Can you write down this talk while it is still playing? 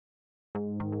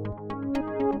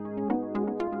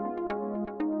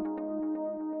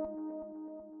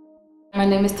My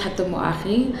name is Thato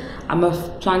Moagi. I'm a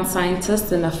plant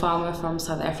scientist and a farmer from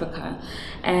South Africa.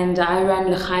 And I run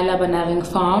Lekhaila Banaring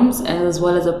Farms as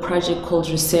well as a project called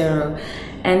Recero.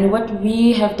 And what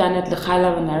we have done at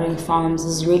Lekhaila Banaring Farms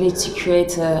is really to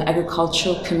create an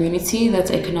agricultural community that's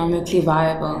economically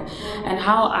viable. And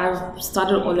how I've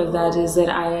started all of that is that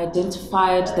I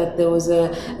identified that there was a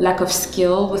lack of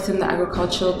skill within the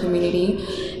agricultural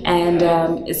community. And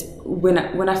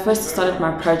when I first started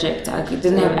my project, I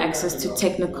didn't have access to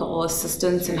technical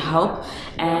assistance and help,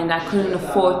 and I couldn't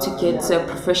afford to get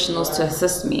professionals to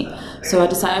assist me. So I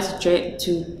decided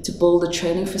to build a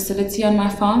training facility on my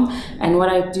farm. And what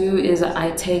I do is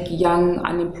I take young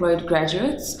unemployed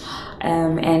graduates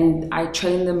and I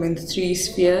train them in 3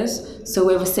 spheres. So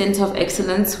we have a center of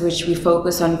excellence, which we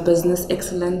focus on business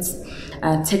excellence,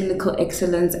 technical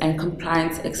excellence, and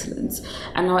compliance excellence.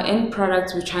 And our end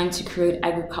product, we're trying to create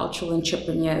agricultural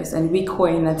entrepreneurs, and we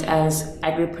coin it as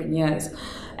agripreneurs.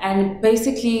 And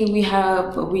basically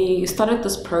we started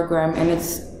this program, and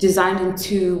it's designed in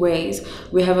 2 ways.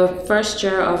 We have a first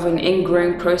year of an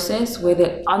in-growing process where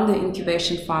they're on the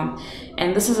incubation farm.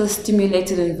 And this is a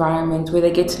stimulated environment where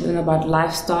they get to learn about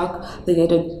livestock, they get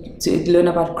to learn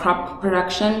about crop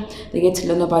production, they get to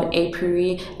learn about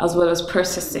apiary, as well as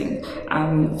processing,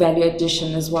 value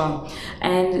addition as well.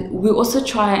 And we also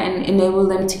try and enable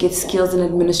them to get skills in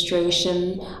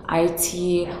administration,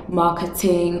 IT,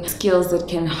 marketing, skills that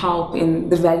can help in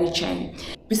the value chain.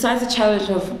 Besides the challenge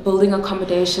of building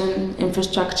accommodation,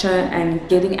 infrastructure, and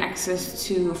getting access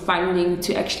to funding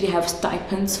to actually have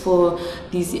stipends for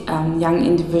these young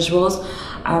individuals,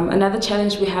 another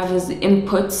challenge we have is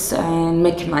inputs and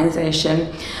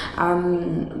mechanization.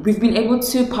 We've been able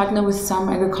to partner with some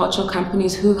agricultural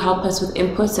companies who help us with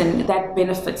inputs, and that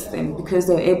benefits them because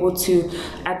they're able to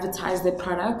advertise their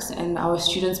products and our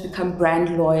students become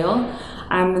brand loyal.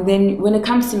 Then when it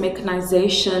comes to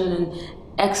mechanization and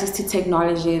access to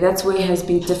technology, that's where it has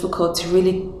been difficult to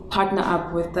really partner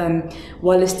up with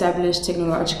well-established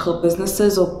technological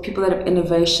businesses or people that have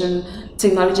innovation,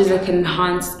 technologies that can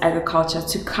enhance agriculture,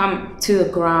 to come to the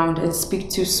ground and speak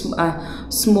to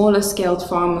smaller scaled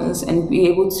farmers and be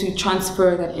able to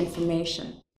transfer that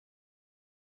information.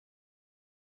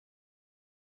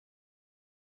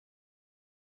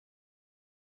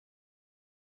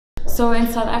 So in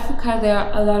South Africa, there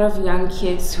are a lot of young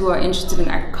kids who are interested in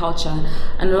agriculture,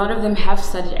 and a lot of them have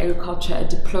studied agriculture at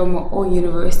diploma or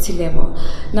university level.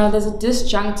 Now there's a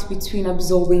disjunct between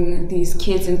absorbing these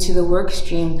kids into the work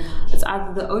stream. It's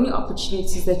either the only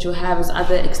opportunities that you'll have is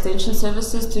either extension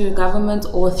services through government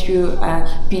or through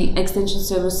extension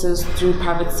services through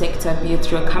private sector, be it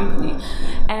through a company.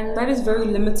 And that is very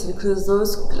limited because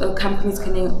those companies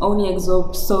can only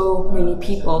absorb so many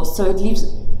people. So it leaves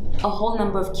a whole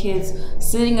number of kids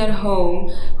sitting at home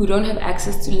who don't have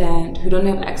access to land, who don't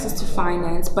have access to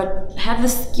finance, but have the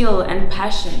skill and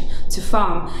passion to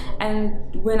farm.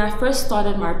 And when I first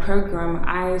started my program,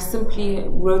 I simply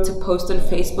wrote a post on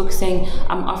Facebook saying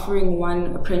I'm offering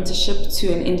 1 apprenticeship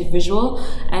to an individual,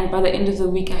 and by the end of the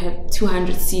week I had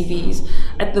 200 CVs.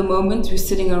 At the moment we're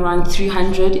sitting around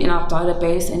 300 in our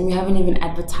database, and we haven't even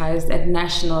advertised at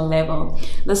national level.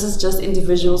 This is just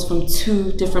individuals from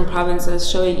 2 different provinces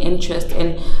showing interest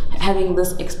in having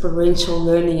this experiential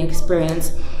learning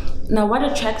experience. Now, what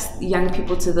attracts young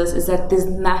people to this is that there's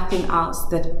nothing else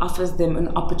that offers them an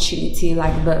opportunity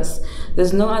like this.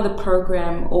 There's no other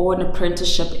program or an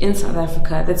apprenticeship in South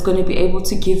Africa that's going to be able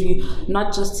to give you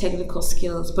not just technical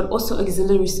skills, but also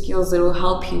auxiliary skills that will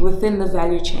help you within the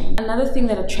value chain. Another thing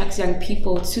that attracts young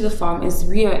people to the farm is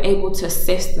we are able to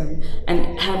assess them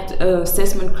and have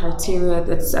assessment criteria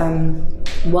that's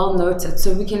well noted,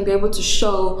 so we can be able to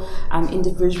show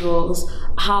individuals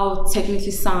how technically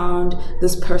sound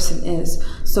this person is.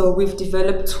 So we've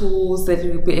developed tools that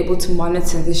will be able to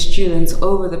monitor the students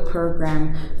over the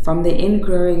program from the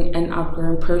ingrowing and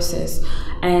outgrowing process,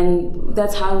 and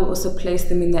that's how we also place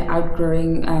them in the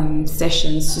outgrowing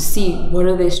sessions to see what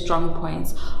are their strong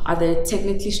points. Are they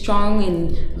technically strong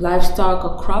in livestock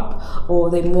or crop, or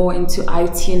are they more into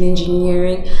IT and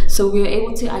engineering? So we're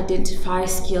able to identify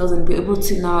skills and be able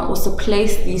to now also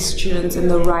place these students in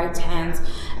the right hands.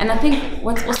 And I think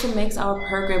what also makes our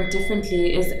program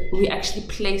differently is we actually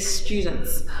place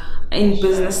students in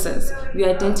businesses. We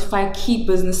identify key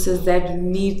businesses that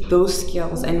need those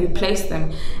skills and we place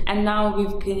them. And now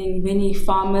we're getting many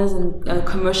farmers and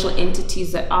commercial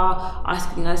entities that are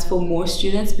asking us for more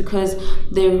students because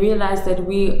they realize that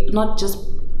we're not just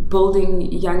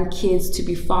building young kids to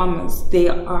be farmers, they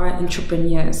are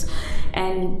entrepreneurs.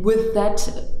 And with that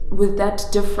with that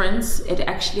difference, it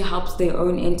actually helps their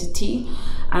own entity.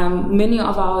 Many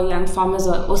of our young farmers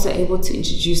are also able to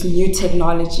introduce new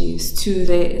technologies to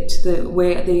the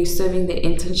where they're serving their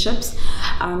internships.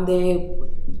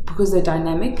 Because they're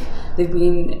dynamic, they've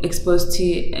been exposed to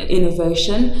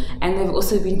innovation, and they've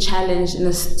also been challenged in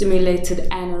a stimulated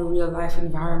and a real life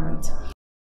environment.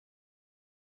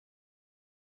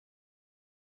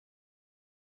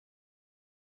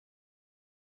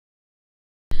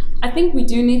 I think we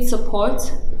do need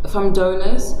support from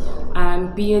donors,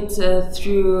 be it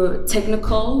through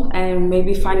technical and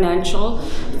maybe financial.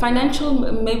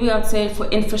 Financial, maybe I'd say for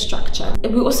infrastructure.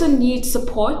 We also need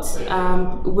support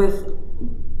with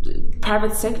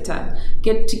private sector,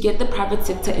 get the private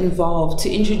sector involved to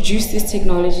introduce these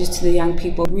technologies to the young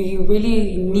people. We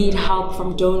really need help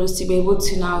from donors to be able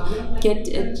to now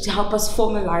to help us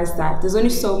formalize that. There's only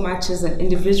so much as an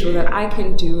individual that I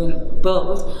can do and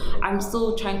build. I'm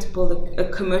still trying to build a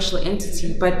commercial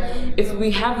entity, but if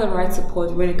we have the right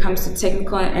support when it comes to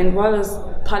technical and well as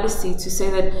policy, to say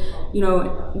that, you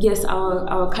know, yes,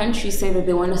 our countries say that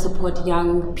they want to support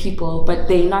young people, but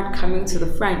they're not coming to the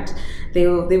front. They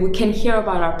can hear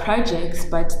about our projects,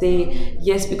 but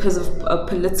yes, because of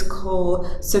political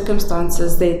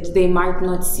circumstances, they might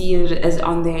not see it as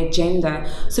on their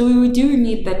agenda. So we do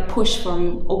need that push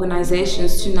from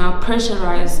organizations to now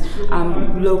pressurize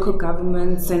local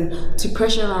governments and to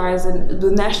pressurize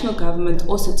the national government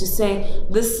also to say,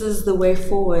 this is the way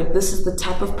forward, this is the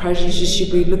type of projects you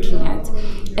should be looking at.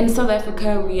 In South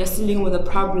Africa, we are dealing with a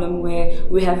problem where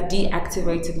we have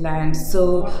deactivated land.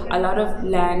 So a lot of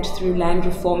land through land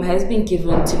reform has been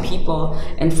given to people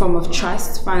in form of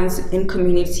trust funds in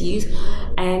communities,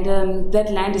 and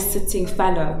that land is sitting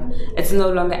fallow. It's no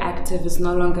longer active, it's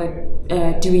no longer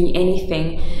doing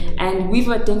anything. And we've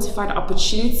identified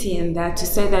opportunity in that to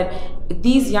say that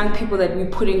these young people that we're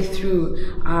putting through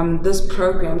this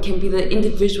program can be the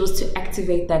individuals to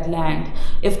activate that land.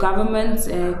 If governments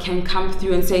can come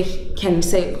through and say,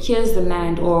 here's the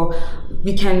land, or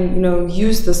we can,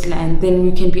 use this land, then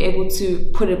we can be able to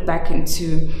put it back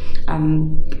into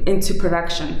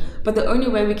production. But the only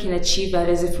way we can achieve that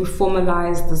is if we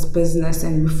formalize this business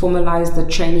and we formalize the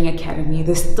training academy.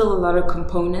 There's still a lot of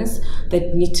components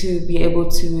that need to be able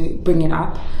to bring it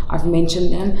up. I've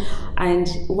mentioned them. And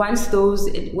once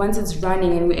it's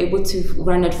running and we're able to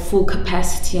run at full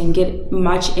capacity and get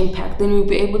much impact, then we'll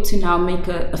be able to now make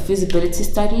a feasibility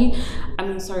study.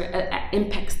 An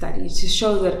impact study to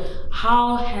show that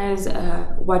how has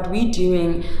what we're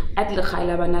doing at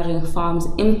Lekhaila Banaring Farms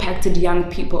impacted young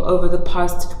people over the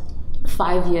past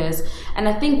 5 years. And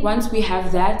I think once we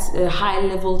have that high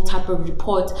level type of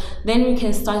report, then we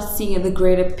can start seeing the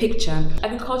greater picture.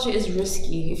 Agriculture is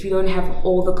risky if you don't have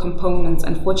all the components,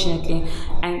 unfortunately.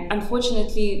 And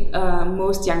unfortunately,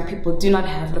 most young people do not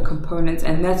have the components,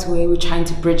 and that's where we're trying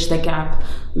to bridge the gap.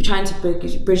 We're trying to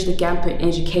bridge the gap in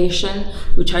education.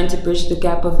 We're trying to bridge the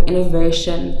gap of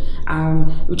innovation.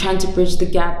 We're trying to bridge the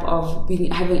gap of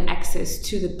having access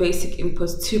to the basic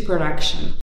inputs to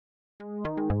production.